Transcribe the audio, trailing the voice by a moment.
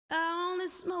only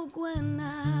smoke when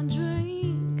I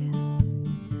drink.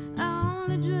 I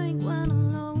only drink when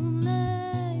I'm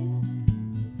lonely.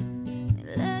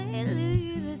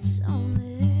 Lately, that's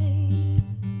only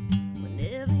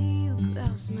whenever you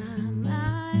cross my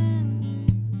mind.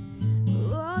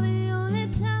 Oh, the only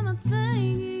time I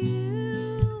think of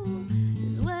you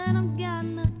is when I've got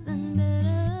nothing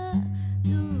better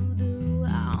to do.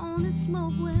 I only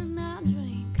smoke when I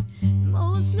drink.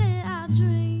 Mostly I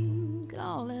drink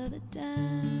all of the time.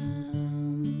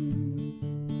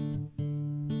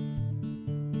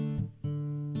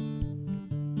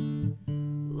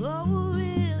 Oh,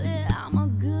 really, I'm a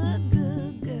good,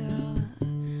 good girl.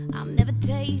 I've never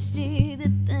tasted the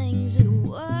things of the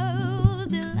world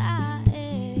till I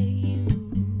had you.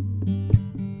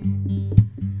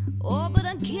 Oh, but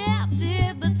I'm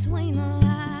captive between the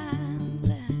lines,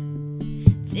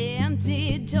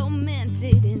 tempted,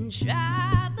 tormented, and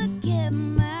tried to get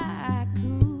my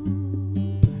cool,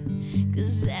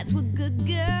 'cause that's what good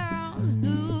girls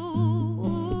do.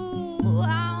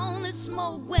 I only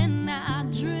smoke when I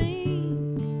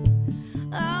drink.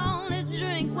 I only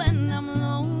drink when I'm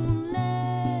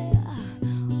lonely.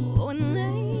 Oh, and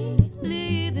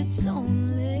lately that's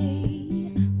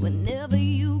only whenever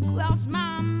you cross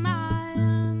my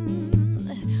mind.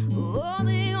 Oh,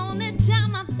 the only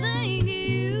time I think of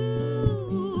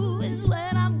you is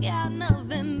when I've got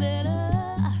nothing better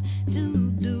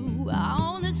to do. I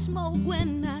only smoke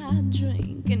when I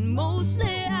drink, and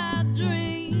mostly I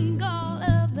drink all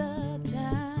of the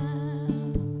time.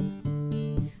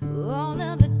 All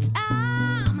of the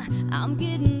time. I'm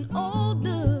getting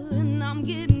older and I'm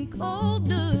getting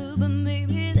colder, but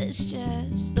maybe that's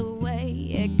just the way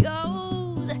it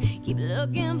goes. Keep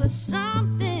looking for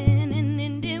something and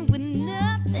ending with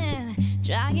nothing,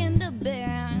 trying to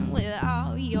bend with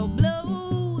all your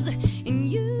blows.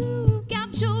 And you've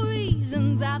got your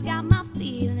reasons, I've got my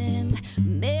feelings.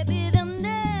 Maybe they'll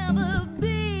never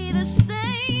be the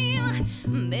same.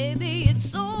 Maybe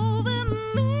it's over,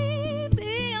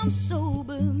 maybe I'm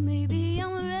sober, maybe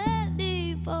I'm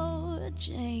ready for a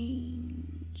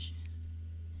change.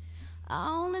 I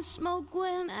only smoke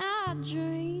when I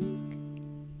drink.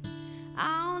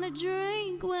 I only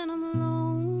drink when I'm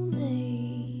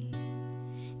lonely.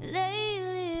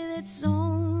 Lately, that's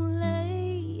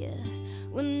only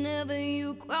whenever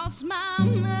you cross my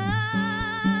mind.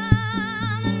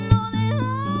 I know the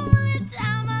only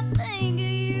time I think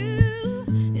of you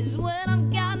is when I've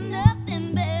got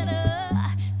nothing better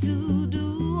to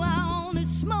do. I only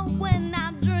smoke when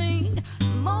I drink.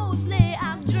 Mostly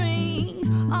I drink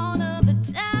all of the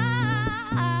time.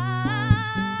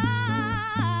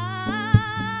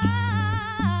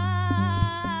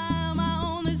 I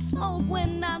only smoke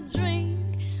when I drink.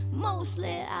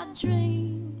 Mostly I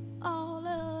drink all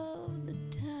of the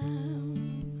time.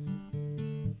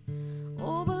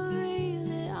 Oh, but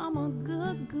really, I'm a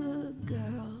good, good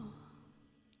girl.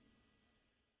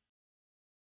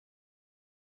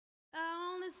 I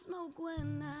only smoke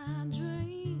when I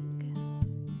drink.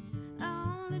 I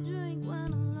only drink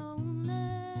when I'm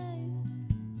lonely.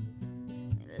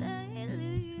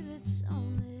 Lately, that's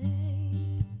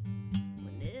only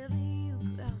whenever you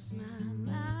cross my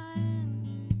mind.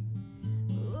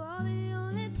 Oh, the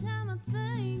only time I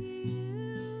think of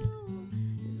you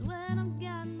is when I've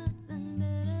got nothing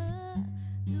better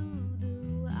to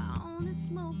do. I only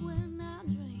smoke when I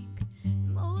drink.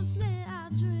 Mostly I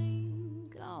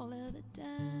drink all of the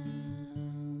time.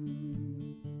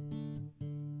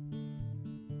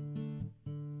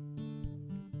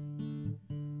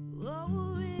 Oh,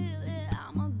 really,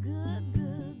 I'm a good,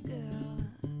 good girl.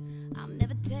 I've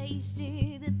never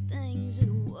tasted the things of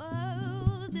the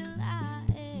world till I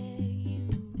had you.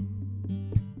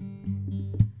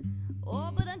 Oh,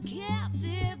 but I'm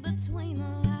captive between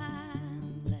the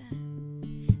lines,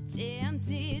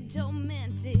 tempted,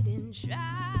 tormented, and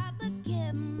tried to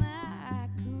get my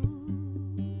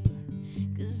cool,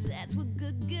 'cause that's what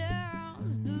good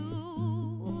girls do.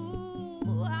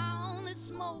 I only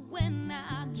smoke when